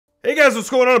Hey guys, what's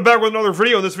going on? I'm back with another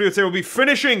video. In this video today, we'll be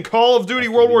finishing Call of Duty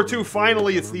World War II.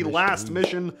 Finally, it's the last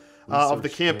mission of the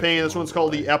campaign. This one's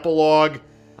called the Epilogue.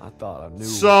 I thought I knew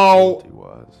So, what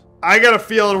was. I got a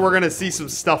feeling we're going to see some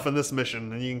stuff in this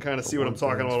mission, and you can kind of see what I'm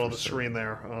talking about on the screen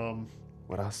there.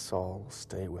 What I saw will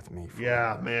stay with me.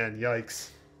 Yeah, man, yikes.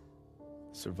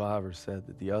 Survivors said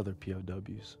that the other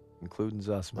POWs, including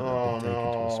Zussman, Oh, had been taken to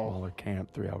a no. smaller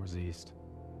camp 3 hours east.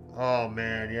 Oh,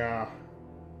 man, yeah.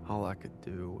 All I could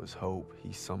do was hope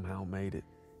he somehow made it.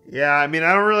 Yeah, I mean,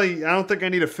 I don't think I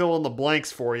need to fill in the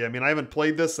blanks for you. I mean, I haven't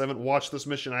played this, I haven't watched this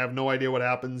mission, I have no idea what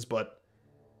happens, but...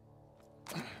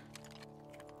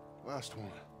 Last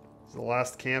one. It's the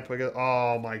last camp, I guess.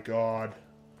 Oh, my God.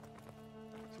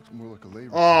 Looks more like a labor.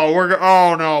 Oh,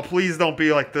 oh no, please don't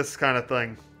be like this kind of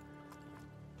thing.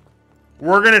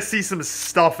 We're gonna see some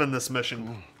stuff in this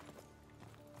mission.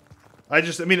 I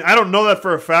mean, I don't know that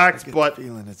for a fact, but...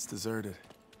 feeling it's deserted.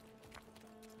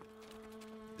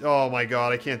 Oh my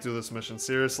God, I can't do this mission,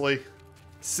 seriously.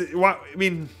 What, I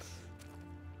mean...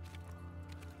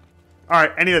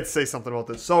 Alright, I need to say something about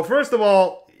this. So, first of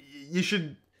all, you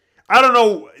should... I don't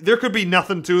know, there could be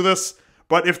nothing to this,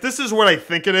 but if this is what I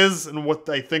think it is, and what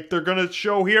I think they're gonna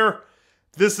show here,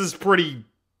 this is pretty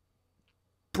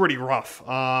rough.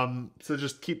 So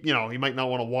just keep, you know, you might not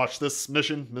want to watch this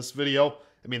mission, this video.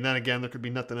 I mean, then again, there could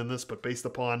be nothing in this, but based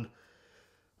upon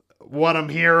what I'm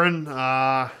hearing,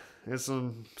 there's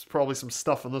probably some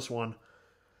stuff in this one.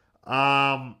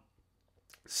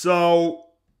 So,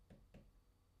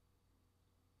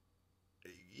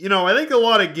 you know, I think a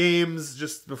lot of games,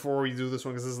 just before we do this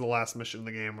one, because this is the last mission in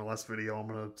the game, or last video I'm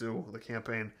going to do, the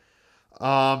campaign.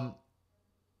 I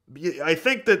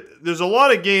think that there's a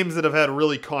lot of games that have had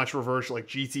really controversial, like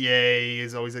GTA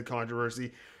has always had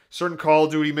controversy. Certain Call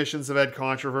of Duty missions have had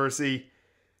controversy.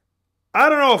 I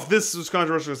don't know if this was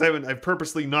controversial because I've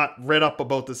purposely not read up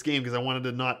about this game because I wanted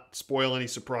to not spoil any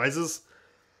surprises.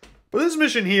 But this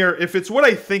mission here, if it's what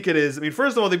I think it is, I mean,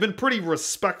 first of all, they've been pretty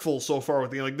respectful so far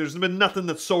with the, like, there's been nothing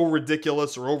that's so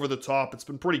ridiculous or over the top. It's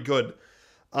been pretty good.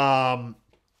 But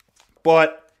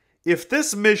if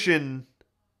this mission,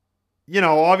 you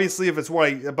know, obviously if it's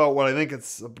about what I think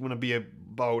it's going to be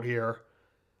about here,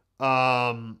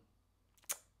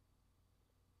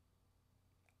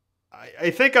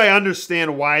 I think I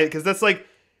understand why, because that's like,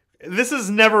 this has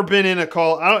never been in a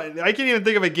Call. I can't even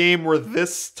think of a game where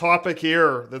this topic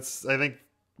here, that's, I think,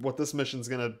 what this mission's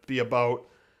going to be about.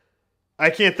 I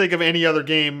can't think of any other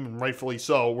game, rightfully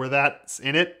so, where that's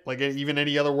in it. Like, even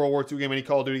any other World War II game, any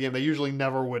Call of Duty game, they usually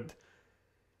never would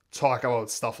talk about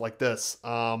stuff like this.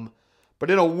 But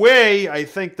in a way, I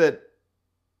think that,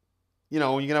 you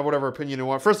know, you can have whatever opinion you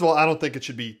want. First of all, I don't think it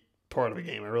should be part of a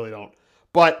game. I really don't.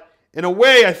 But in a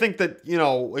way, I think that, you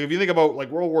know, like if you think about like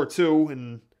World War II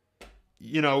and,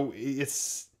 you know,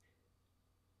 it's,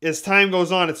 as time goes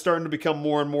on, it's starting to become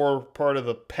more and more part of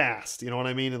the past. You know what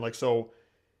I mean? And like, so,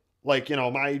 like, you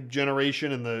know, my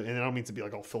generation and I don't mean to be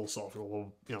like all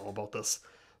philosophical, you know, about this,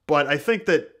 but I think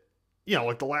that, you know,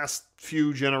 like the last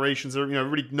few generations, you know,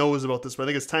 everybody knows about this, but I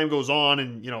think as time goes on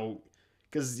and, you know,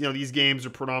 because, you know, these games are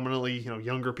predominantly, you know,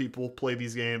 younger people play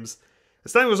these games.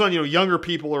 As time goes on, you know, younger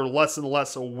people are less and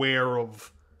less aware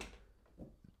of,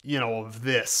 you know, of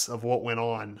this, of what went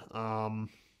on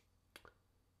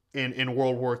in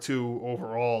World War II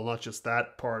overall, not just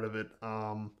that part of it.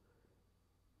 And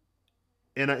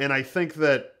I think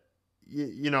that,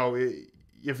 you know,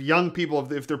 if young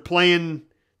people, if they're playing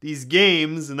these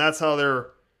games and that's how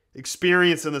they're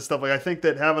experiencing this stuff, like I think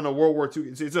that having a World War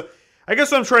II, I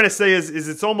guess what I'm trying to say is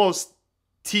it's almost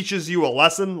teaches you a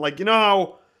lesson. Like, you know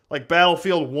how like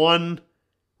Battlefield 1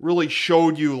 really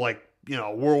showed you like, you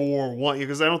know, World War One,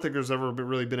 because I don't think there's ever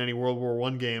really been any World War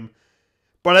One game.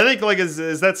 But I think like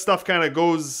as that stuff kind of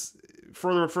goes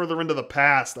further and further into the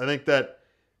past, I think that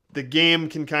the game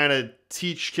can kind of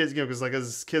teach kids, you know, because like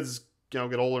as kids, you know,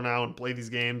 get older now and play these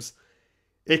games,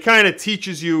 it kind of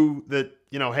teaches you that,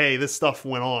 you know, hey, this stuff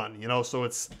went on, you know, so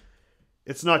it's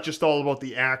not just all about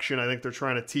the action. I think they're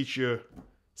trying to teach you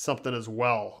something as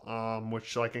well,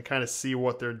 which I can kind of see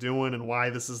what they're doing and why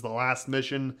this is the last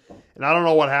mission. And I don't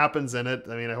know what happens in it.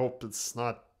 I mean, I hope it's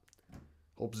not,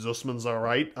 hope Zussman's all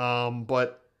right.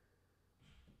 But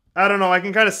I don't know. I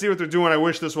can kind of see what they're doing. I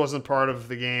wish this wasn't part of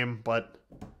the game, but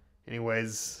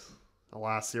anyways,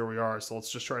 alas, here we are. So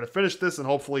let's just try to finish this and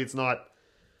hopefully it's not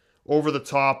over the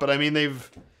top. But I mean,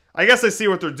 I guess I see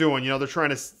what they're doing. You know, they're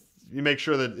trying to make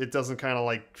sure that it doesn't kind of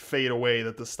like fade away,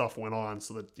 that this stuff went on,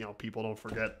 so that, you know, people don't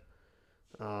forget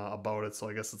about it. So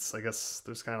I guess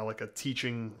there's kind of like a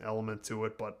teaching element to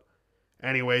it. But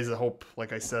anyways, I hope,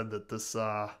 like I said, that this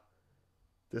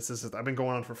This is, I've been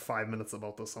going on for 5 minutes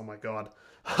about this. Oh my god.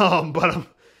 But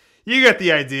you get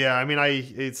the idea. I mean,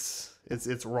 it's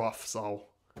rough. So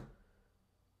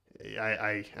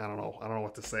I don't know. I don't know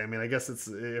what to say. I mean, I guess it's,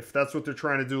 if that's what they're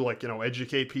trying to do, like, you know,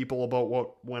 educate people about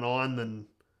what went on, then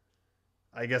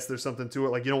I guess there's something to it.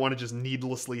 Like, you don't want to just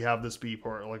needlessly have this be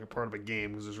part of a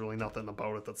game, because there's really nothing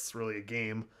about it that's really a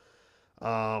game.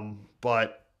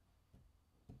 But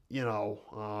you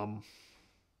know,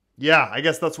 yeah, I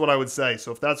guess that's what I would say.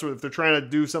 So if they're trying to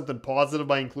do something positive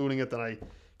by including it, then I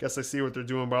guess I see what they're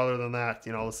doing. But other than that,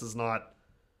 you know, this is not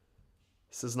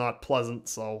pleasant.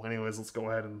 So anyways, let's go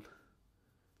ahead and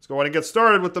get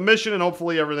started with the mission, and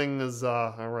hopefully everything is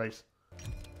all right.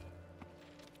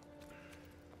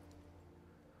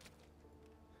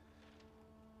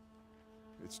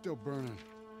 It's still burning.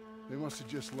 They must have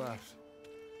just left.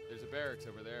 There's a barracks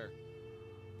over there.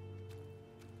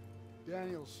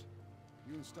 Daniels,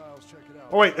 you and Stiles check it out.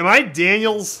 Oh wait, am I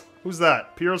Daniels? Who's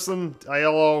that? Pearson,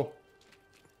 Aiello,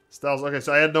 Stiles. Okay,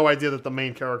 so I had no idea that the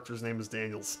main character's name is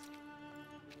Daniels.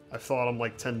 I thought I'm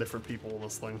like 10 different people in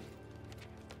this thing.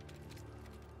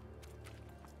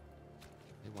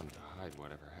 They wanted to hide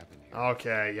whatever happened here.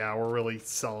 Okay, yeah, we're really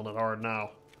selling it hard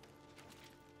now.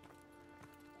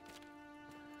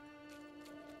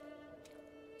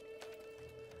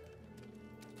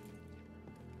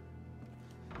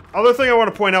 Other thing I want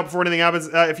to point out before anything happens,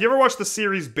 if you ever watch the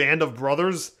series Band of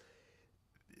Brothers,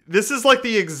 this is like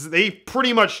this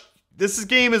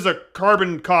game is a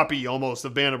carbon copy almost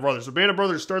of Band of Brothers. So Band of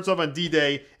Brothers starts off on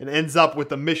D-Day and ends up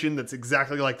with a mission that's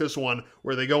exactly like this one,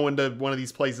 where they go into one of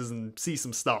these places and see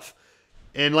some stuff.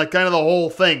 And like kind of the whole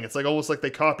thing, it's like almost like they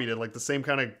copied it, like the same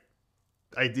kind of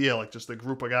idea, like just a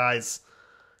group of guys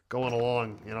going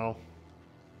along, you know.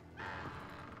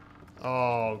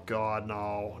 Oh god,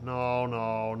 no. No,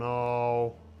 no,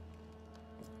 no.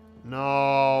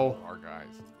 No. Our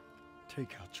guys.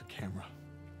 Take out your camera.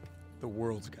 The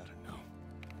world's gotta know.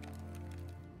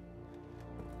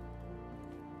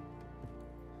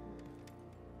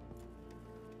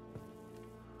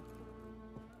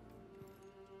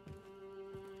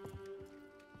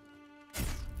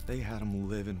 They had them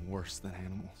living worse than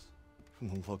animals, from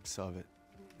the looks of it.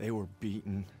 They were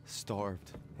beaten,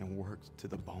 starved, and worked to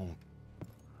the bone.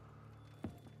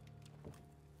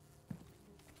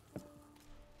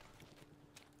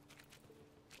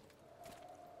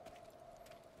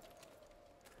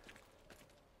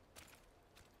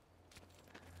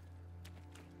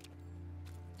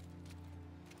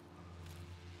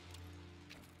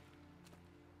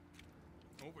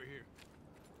 Over here.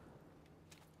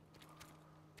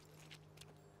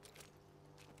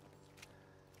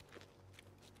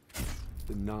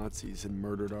 The Nazis had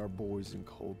murdered our boys in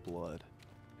cold blood,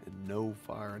 and no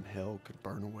fire in hell could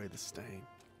burn away the stain.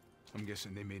 I'm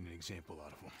guessing they made an example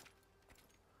out of them.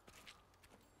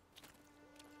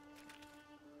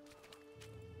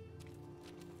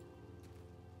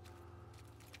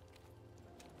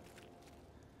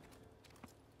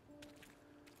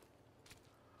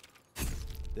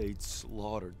 They'd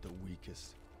slaughtered the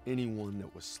weakest, anyone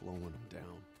that was slowing them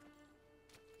down.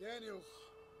 Daniels,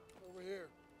 over here.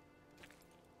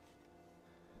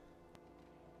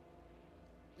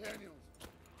 Daniels.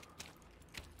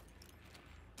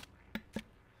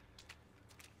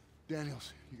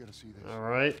 Daniels, you gotta see this.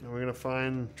 Alright, and we're gonna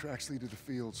find... Tracks lead to the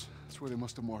fields. That's where they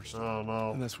must have marched. Oh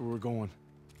no. And that's where we're going.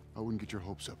 I wouldn't get your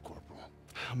hopes up, Corporal.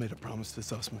 I made a promise to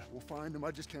Zussman. We'll find him.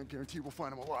 I just can't guarantee we'll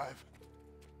find him alive.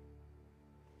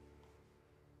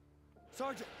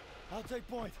 Sergeant, I'll take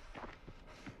point.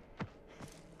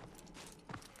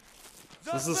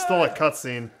 This is still a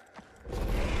cutscene.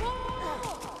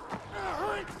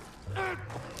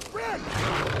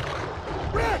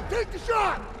 Red, take the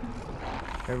shot!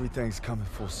 Everything's coming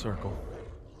full circle.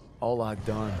 All I've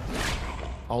done,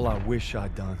 all I wish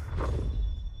I'd done.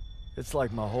 It's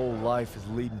like my whole life is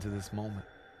leading to this moment.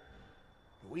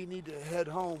 We need to head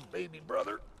home, baby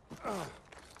brother.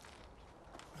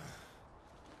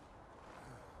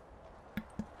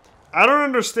 I don't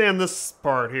understand this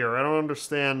part here. I don't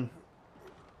understand.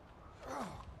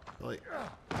 Like,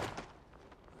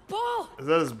 Ball! is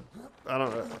that his? I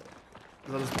don't know.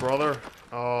 Is that his brother?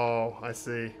 Oh, I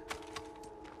see.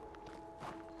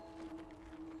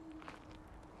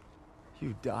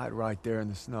 You died right there in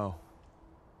the snow.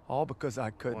 All because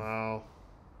I couldn't. Wow.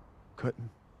 Couldn't.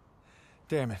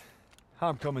 Damn it.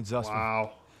 I'm coming, Zussman.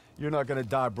 Wow. You're not gonna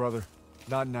die, brother.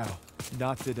 Not now.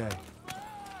 Not today.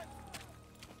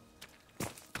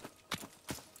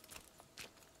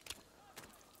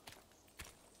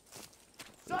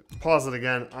 Pause it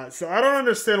again. So I don't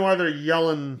understand why they're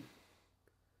yelling.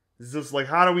 It's just like,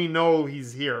 how do we know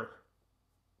he's here?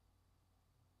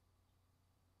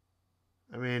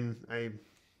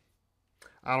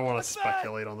 I don't want to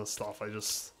speculate on this stuff. I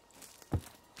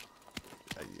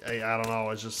don't know.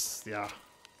 It's just, yeah,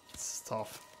 it's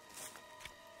tough.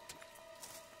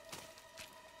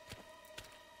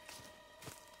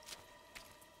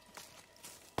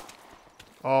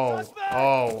 Oh,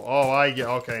 I get,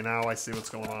 okay, now I see what's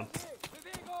going on.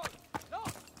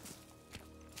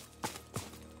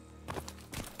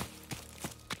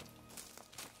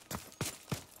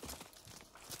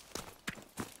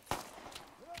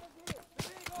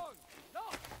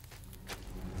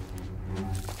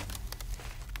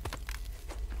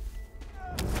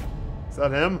 Is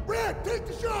that him? Red, take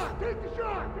the shot! Take the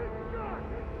shot! Take the shot!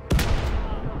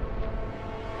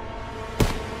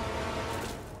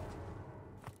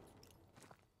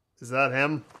 Is that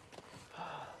him?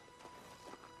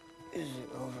 Is it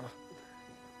over?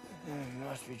 You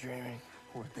must be dreaming.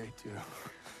 What'd they do?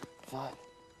 Thought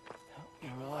you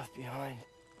were left behind.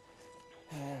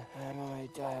 I might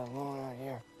die alone out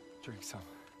here. Drink some.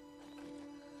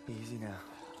 Easy now.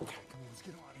 Okay, come on, let's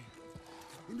get on here.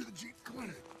 Into the Jeep, come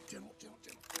on. Gentle, gentle,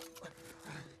 gentle.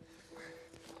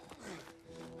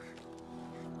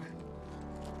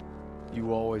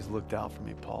 You always looked out for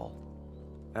me, Paul.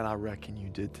 And I reckon you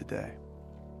did today.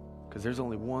 Because there's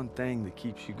only one thing that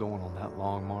keeps you going on that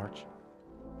long march.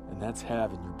 And that's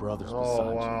having your brothers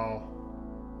beside Wow.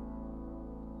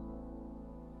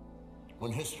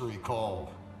 When history called,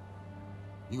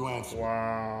 you answered.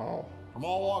 Wow. From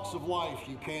all walks of life,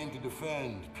 you came to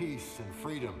defend peace and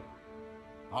freedom.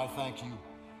 I thank you,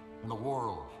 and the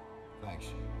world thanks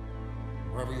you.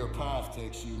 Wherever your path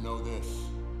takes you, know this.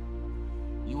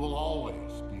 You will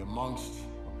always be amongst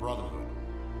a brotherhood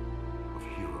of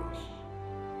heroes.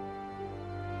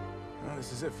 Well,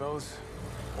 this is it, fellas.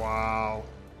 Wow.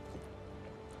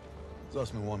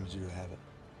 Zussman wanted you to have it.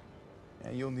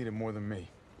 And you'll need it more than me.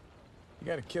 You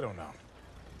got a kiddo now.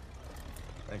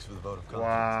 Thanks for the vote of confidence.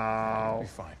 Wow. You'll be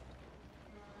fine.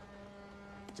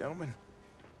 Gentlemen.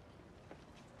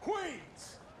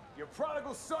 Queens! Your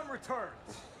prodigal son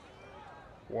returns!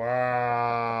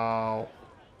 Wow.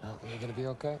 You gonna be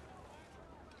okay?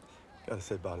 Gotta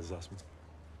say bye to Zussman.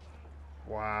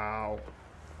 Wow.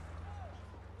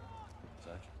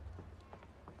 Sarge?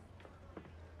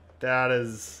 That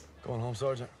is... Going home,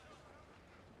 Sergeant?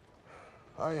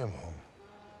 I am home.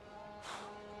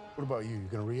 What about you? You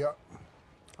gonna re-up?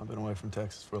 I've been away from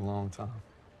Texas for a long time.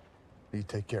 You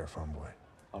take care, farm boy.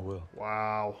 I will.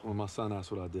 Wow. When my son asks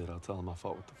what I did, I'll tell him I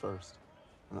fought with the first.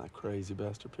 And that crazy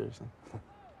bastard Pearson.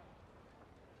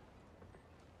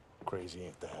 Crazy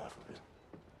ain't the half of it.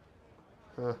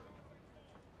 Huh.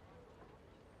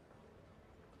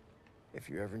 If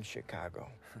you're ever in Chicago,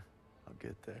 I'll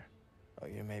get there. oh,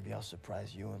 yeah, maybe I'll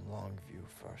surprise you in Longview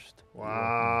first.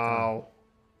 Wow.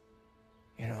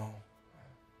 You know,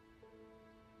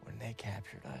 when they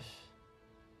captured us,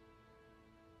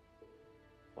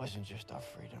 wasn't just our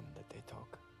freedom that they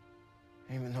took.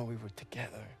 Even though we were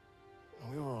together,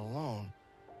 and we were alone,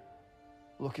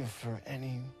 looking for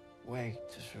any way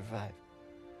to survive.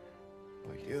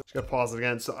 But you... Just gotta pause it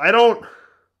again. So I don't...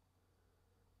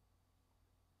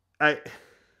 all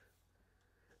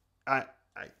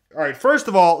right, first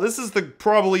of all, this is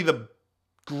probably the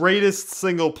greatest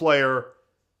single player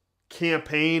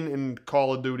campaign in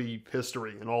Call of Duty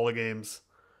history in all the games.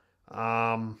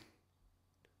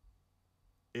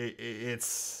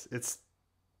 It's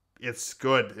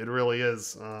good. It really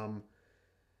is.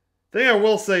 Thing I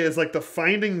will say is like the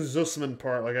finding Zussman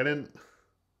part. Like I don't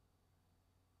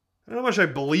know how much I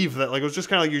believe that. Like it was just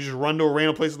kind of like you just run to a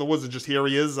random place in the woods and just here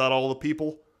he is out of all the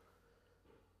people.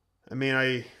 I mean,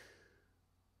 I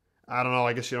don't know.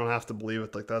 I guess you don't have to believe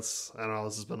it. Like that's, I don't know.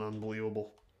 This has been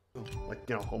unbelievable. Like,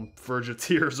 you know, I'm verge of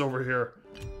tears over here.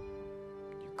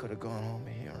 You could have gone home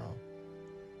a hero.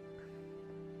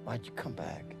 Why'd you come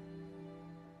back?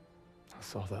 I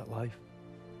saw that life.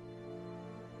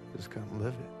 Just couldn't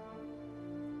live it.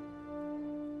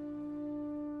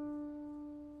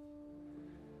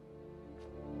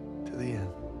 To the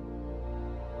end.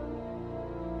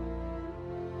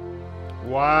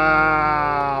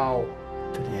 Wow.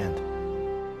 To the end.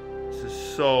 This is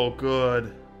so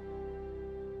good.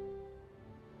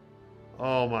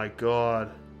 Oh my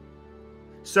god.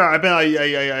 Sorry,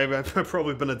 I've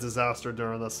probably been a disaster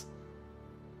during this.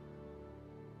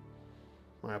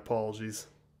 My apologies.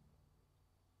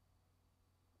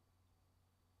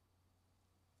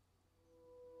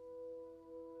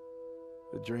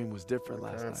 The dream was different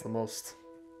last That's night. the most...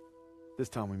 This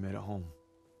time we made it home.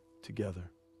 Together.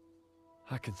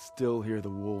 I can still hear the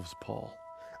wolves, Paul.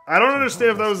 I don't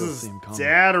understand if that was Still his see 'em coming.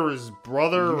 dad or his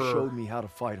brother You or showed me how to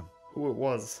fight them. who it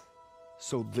was.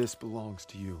 So this belongs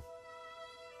to you.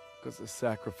 because the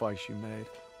sacrifice you made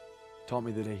taught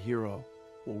me that a hero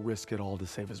will risk it all to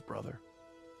save his brother.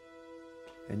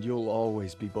 And you'll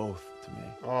always be both to me.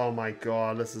 Oh my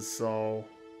god, this is so...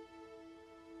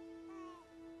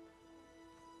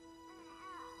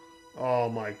 Oh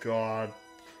my god.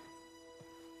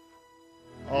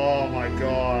 Oh my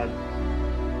god.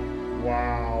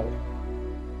 Wow.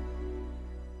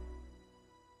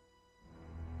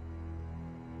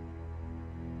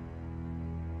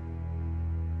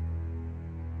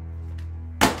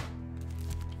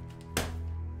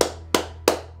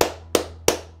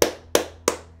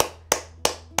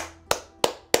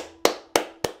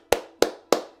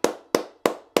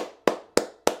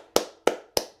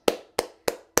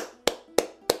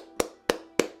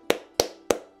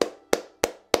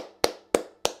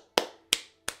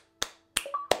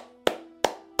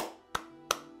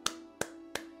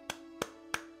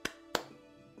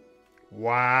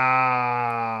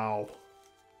 Wow.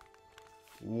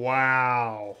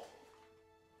 Wow.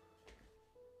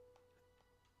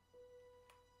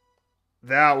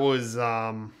 That was,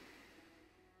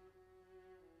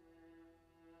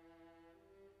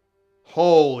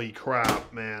 holy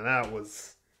crap, man. That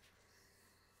was...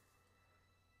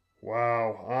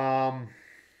 Wow.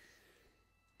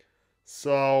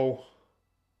 So...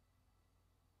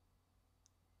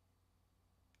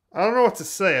 I don't know what to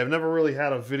say. I've never really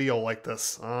had a video like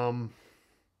this. That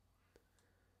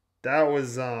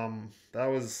was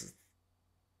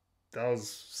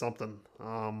something.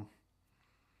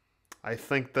 I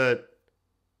think that,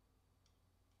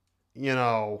 you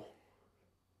know,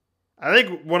 I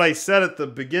think what I said at the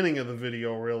beginning of the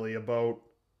video really about,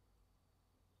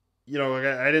 you know,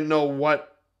 I didn't know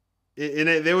what, and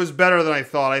it was better than I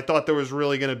thought. I thought there was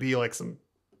really going to be like some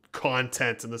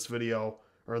content in this video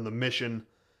or in the mission.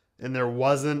 And there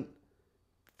wasn't.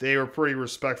 They were pretty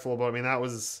respectful about it. I mean, that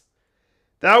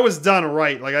was done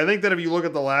right. Like, I think that if you look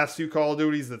at the last two Call of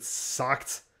Duties that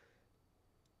sucked,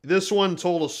 this one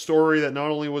told a story that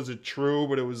not only was it true,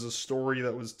 but it was a story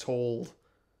that was told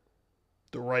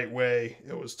the right way.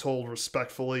 It was told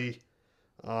respectfully.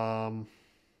 Wow,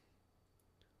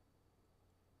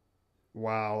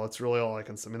 that's really all I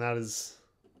can say. I mean, that is...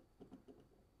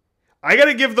 I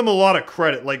gotta give them a lot of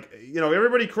credit. Like, you know,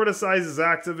 everybody criticizes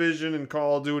Activision and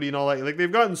Call of Duty and all that. Like,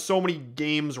 they've gotten so many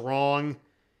games wrong.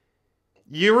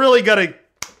 You really gotta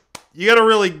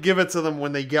really give it to them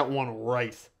when they get one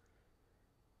right.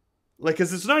 Like,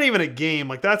 cause it's not even a game.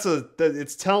 Like,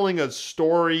 it's telling a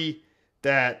story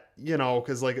that, you know,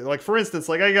 cause like for instance,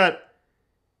 like I got,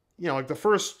 you know, like the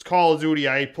first Call of Duty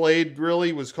I played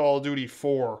really was Call of Duty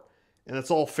 4. And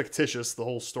it's all fictitious, the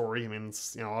whole story. I mean,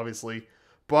 it's, you know, obviously,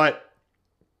 but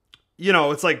you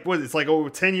know, it's like, what? It's like, oh,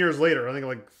 10 years later. I think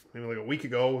like maybe like a week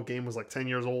ago, the game was like 10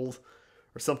 years old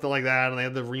or something like that. And they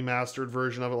had the remastered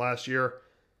version of it last year.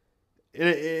 And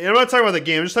I'm not talking about the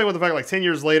game. I'm just talking about the fact like 10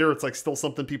 years later, it's like still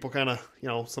something people kind of, you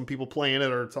know, some people playing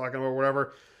it or talking about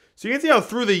whatever. So you can see how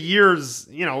through the years,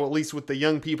 you know, at least with the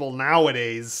young people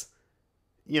nowadays,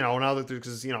 you know, now that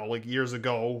because, you know, like years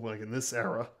ago, like in this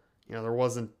era, you know, there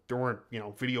weren't, you know,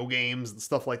 video games and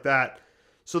stuff like that.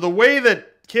 So the way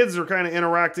that kids are kind of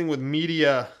interacting with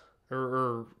media,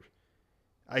 or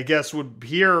I guess would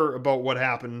hear about what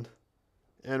happened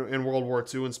in World War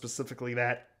II, and specifically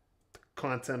that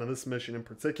content of this mission in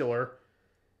particular,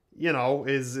 you know,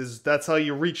 is that's how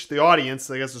you reach the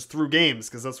audience, I guess, is through games,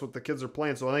 because that's what the kids are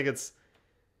playing. So I think it's,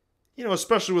 you know,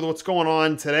 especially with what's going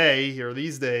on today or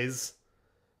these days,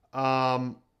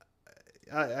 I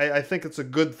think it's a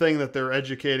good thing that they're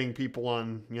educating people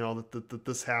on, you know, that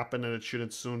this happened and it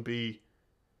shouldn't soon be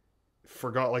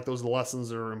forgot. Like, those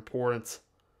lessons are important.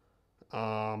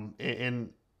 And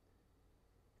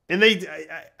they,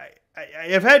 I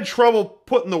have had trouble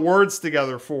putting the words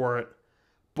together for it,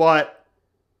 but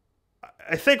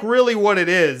I think really what it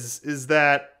is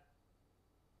that,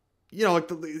 you know, like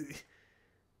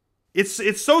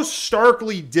it's so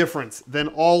starkly different than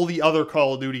all the other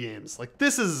Call of Duty games. Like,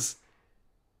 this is,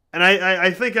 and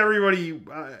I think everybody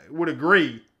would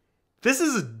agree, this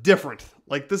is different.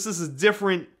 Like, this is a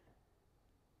different,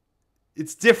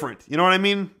 it's different. You know what I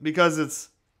mean? Because it's,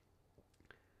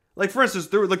 like, for instance,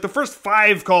 there were, like, the first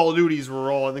 5 Call of Duties were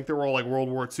all, I think they were all, like, World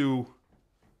War II.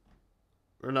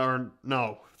 Or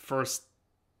no, first,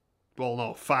 well,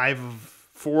 no,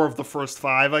 4 of the first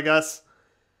 5, I guess,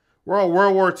 were all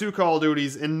World War II Call of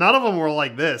Duties, and none of them were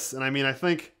like this. And I mean, I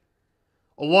think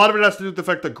a lot of it has to do with the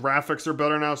fact that graphics are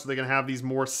better now, so they can have these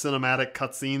more cinematic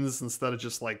cutscenes instead of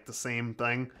just, like, the same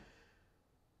thing.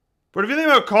 But if you think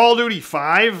about Call of Duty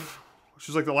 5, which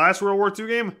was, like, the last World War II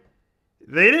game,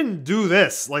 they didn't do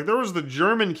this. Like, there was the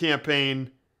German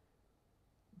campaign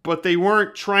but they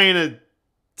weren't trying to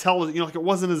tell, you know, like it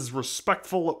wasn't as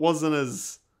respectful. It wasn't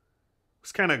as, it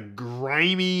was kind of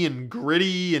grimy and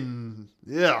gritty and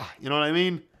yeah, you know what I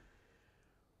mean?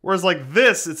 Whereas like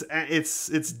this,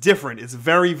 it's different. It's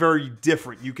very, very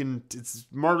different. It's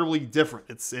markedly different.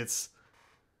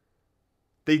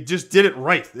 They just did it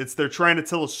right. They're trying to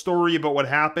tell a story about what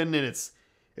happened, and it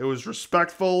was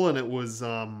respectful, and it was, you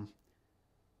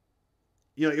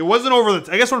know, it wasn't over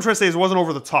the, I guess what I'm trying to say is it wasn't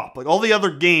over the top. Like all the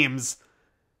other games,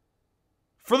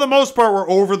 for the most part, were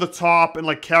over the top, and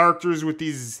like characters with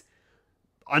these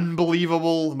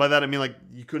unbelievable, and by that I mean like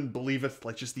you couldn't believe it,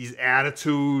 like just these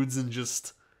attitudes and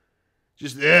just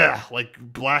yeah, like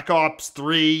Black Ops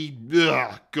 3,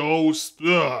 Ghost,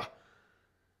 you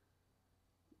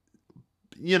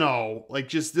know, like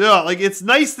just like it's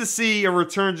nice to see a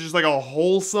return to just like a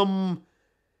wholesome,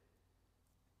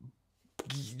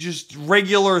 just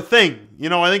regular thing. You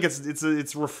know, I think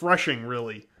it's refreshing,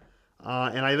 really.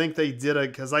 And I think they did it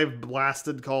because I've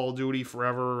blasted Call of Duty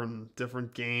forever and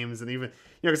different games, and even, you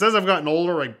know, because as I've gotten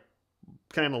older, I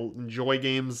kind of enjoy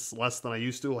games less than I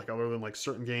used to, like other than like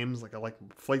certain games. Like I like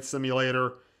Flight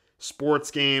Simulator,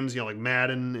 sports games, you know, like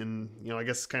Madden, and, you know, I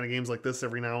guess kind of games like this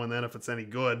every now and then if it's any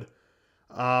good.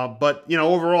 But, you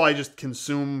know, overall I just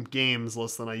consume games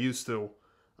less than I used to.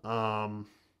 But,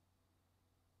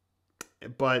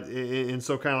 and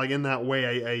so kind of like in that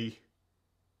way,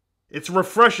 it's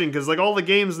refreshing because like all the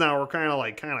games now are kind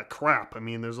of crap. I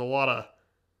mean, there's a lot of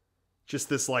just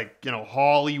this like, you know,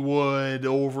 Hollywood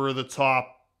over the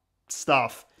top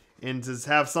stuff, and to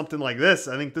have something like this,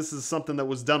 I think this is something that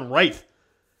was done right.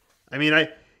 I mean,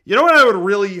 you know what I would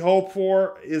really hope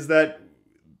for is that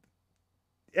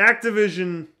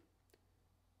Activision,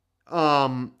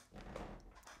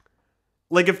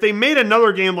 like if they made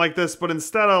another game like this, but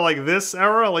instead of like this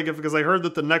era, like because I heard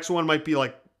that the next one might be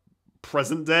like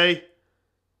present day,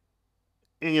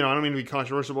 and, you know, I don't mean to be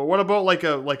controversial, but what about like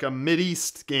a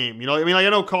Mideast game? You know, I mean, like I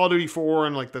know Call of Duty 4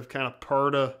 and like the kind of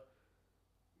part of, I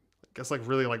guess like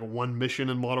really like one mission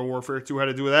in Modern Warfare 2 had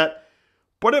to do with that,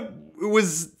 but it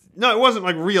wasn't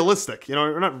like realistic, you know,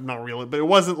 or not real, but it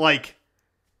wasn't like,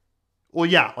 well,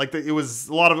 yeah, like it was,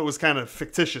 a lot of it was kind of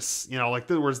fictitious, you know, like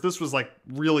this was like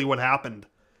really what happened.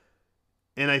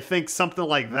 And I think something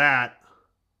like that,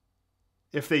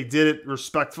 if they did it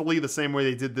respectfully the same way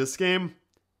they did this game,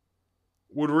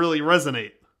 would really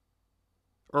resonate.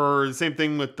 Or the same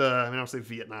thing with I mean, I would say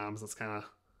Vietnam's, that's kind of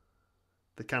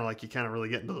like you kind of really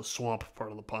get into the swamp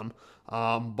part of the pun.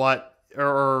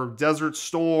 Or Desert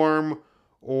Storm,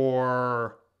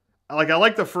 or like I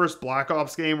like the first Black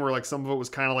Ops game where like some of it was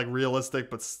kind of like realistic,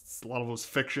 but a lot of it was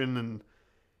fiction and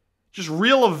just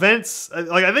real events.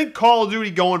 Like I think Call of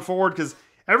Duty going forward, because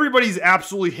everybody's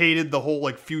absolutely hated the whole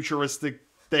like futuristic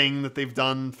thing that they've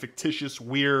done, fictitious,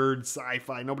 weird,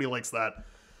 sci-fi. Nobody likes that.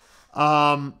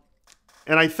 And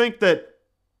I think that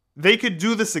they could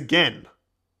do this again.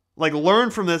 Like learn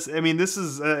from this. I mean, I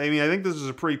think this is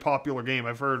a pretty popular game.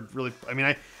 I've heard really, I mean,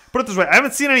 I put it this way, I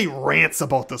haven't seen any rants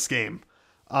about this game.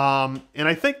 And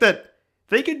I think that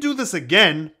they could do this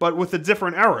again, but with a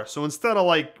different era. So instead of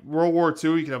like World War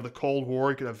II, you could have the Cold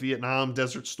War, you could have Vietnam,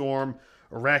 Desert Storm,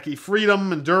 Iraqi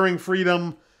freedom, Enduring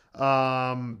Freedom,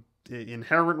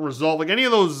 Inherent Resolve, like any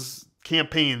of those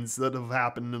campaigns that have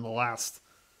happened in the last,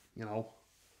 you know,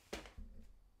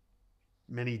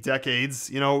 many decades.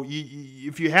 You know,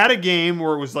 if you had a game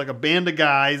where it was like a band of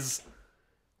guys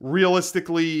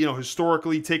realistically, you know,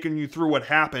 historically taking you through what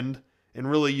happened and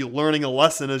really you learning a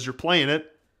lesson as you're playing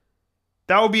it,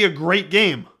 that would be a great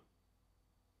game.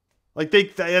 Like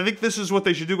I think this is what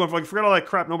they should do. Going for, like, forget all that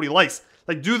crap nobody likes.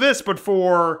 Like do this, but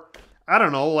for, I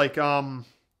don't know, like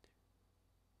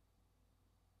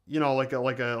you know, like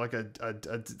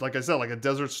I said, like a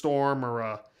Desert Storm, or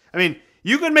I mean,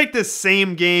 you can make this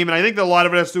same game, and I think that a lot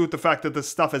of it has to do with the fact that this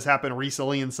stuff has happened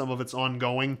recently and some of it's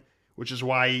ongoing, which is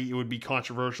why it would be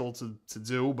controversial to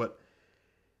do. But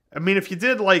I mean, if you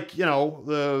did like, you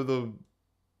know,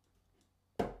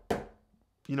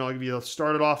 you know, if you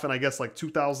started off in, I guess, like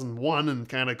 2001 and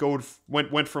kind of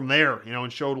went from there, you know,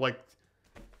 and showed like,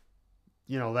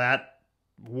 you know, that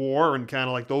war and kind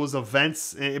of like those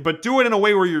events, but do it in a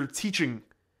way where you're teaching,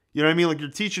 you know what I mean? Like you're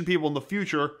teaching people in the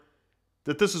future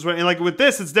that this is what, and like with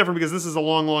this, it's different because this is a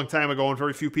long, long time ago and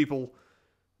very few people,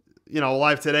 you know,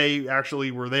 alive today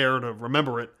actually were there to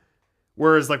remember it.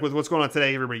 Whereas like with what's going on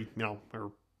today, everybody, you know,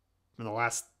 or in the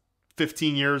last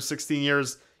 15 years, 16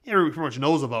 years, everybody pretty much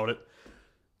knows about it.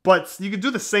 But you could do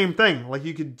the same thing. Like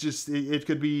you could just, it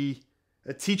could be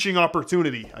a teaching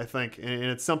opportunity, I think. And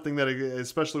it's something that,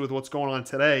 especially with what's going on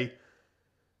today,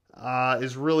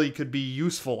 is really could be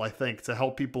useful, I think, to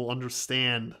help people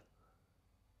understand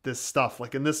this stuff.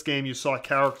 Like in this game, you saw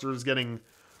characters getting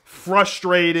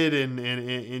frustrated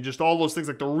and just all those things,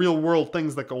 like the real world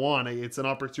things that go on. It's an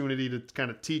opportunity to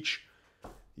kind of teach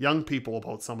young people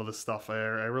about some of this stuff. I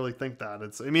really think that.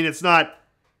 It's not,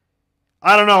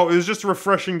 I don't know, it was just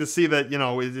refreshing to see that, you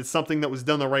know, it's something that was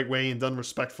done the right way and done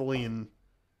respectfully, and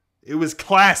it was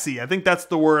classy. I think that's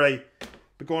the word. I've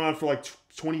been going on for like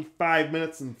 25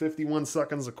 minutes and 51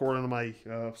 seconds according to my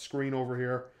screen over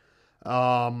here.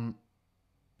 I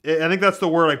think that's the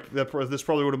word. This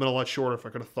probably would have been a lot shorter if I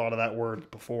could have thought of that word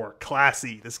before.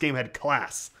 Classy. This game had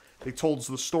class. They told us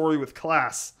the story with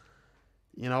class.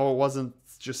 You know, it wasn't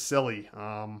just silly.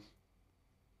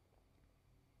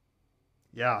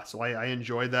 Yeah, so I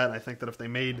enjoyed that. I think that if they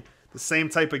made the same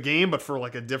type of game, but for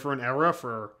like a different era,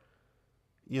 for,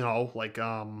 you know, like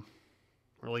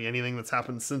really anything that's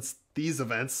happened since these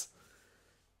events,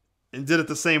 and did it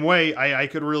the same way,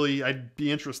 I'd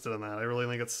be interested in that. I really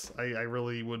think I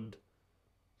really would.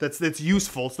 That's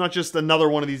useful. It's not just another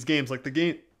one of these games. Like the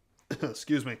game,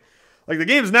 excuse me, like the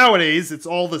games nowadays, it's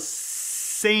all the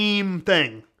same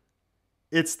thing.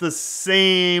 It's the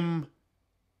same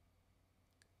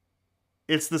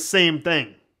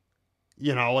thing.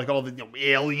 You know, like all the, you know,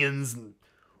 aliens and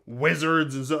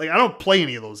wizards and stuff. Like, I don't play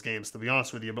any of those games, to be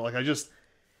honest with you, but like I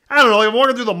don't know, like I'm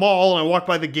walking through the mall and I walk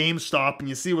by the GameStop and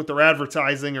you see what they're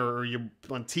advertising, or you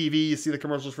on TV, you see the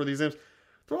commercials for these games.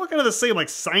 They're all kind of the same, like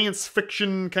science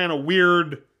fiction kind of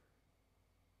weird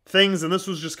things, and this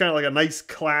was just kind of like a nice,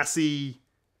 classy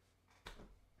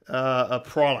a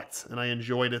product, and I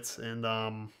enjoyed it, and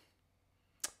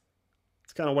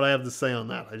it's kind of what I have to say on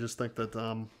that. I just think that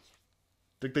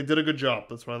they did a good job.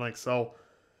 That's what I think. So,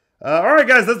 all right,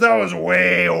 guys, that was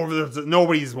way over.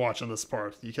 Nobody's watching this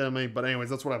part. You kidding me? But anyways,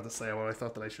 that's what I have to say about it. I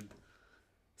thought that I should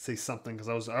say something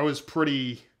because I was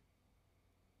pretty.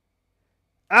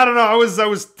 I don't know. I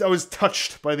was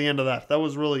touched by the end of that. That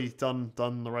was really done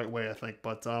the right way, I think.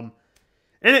 But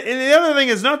and the other thing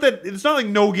is it's not like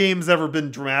no game's ever been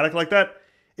dramatic like that.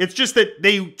 It's just that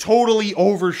they totally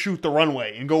overshoot the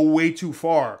runway and go way too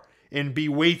far and be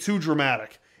way too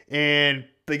dramatic, and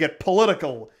they get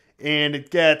political, and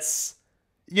it gets,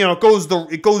 you know,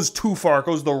 it goes too far. It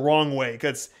goes the wrong way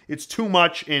because it's too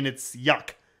much and it's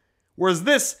yuck. Whereas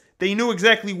this, they knew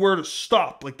exactly where to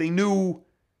stop. Like they knew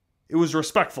it was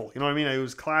respectful. You know what I mean? It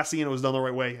was classy and it was done the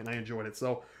right way, and I enjoyed it.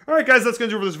 So, all right, guys, that's gonna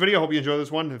do it for this video. I hope you enjoyed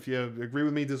this one. If you agree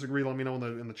with me, disagree, let me know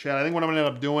in the chat. I think what I'm gonna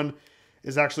end up doing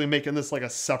is actually making this like a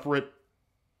separate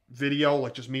video,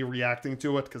 like just me reacting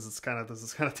to it, because this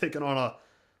is kind of taking on a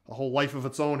whole life of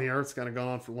its own here. It's kind of gone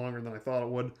on for longer than I thought it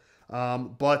would.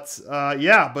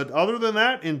 Yeah, but other than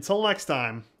that, until next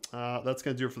time, that's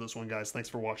gonna do it for this one, guys. Thanks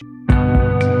for watching.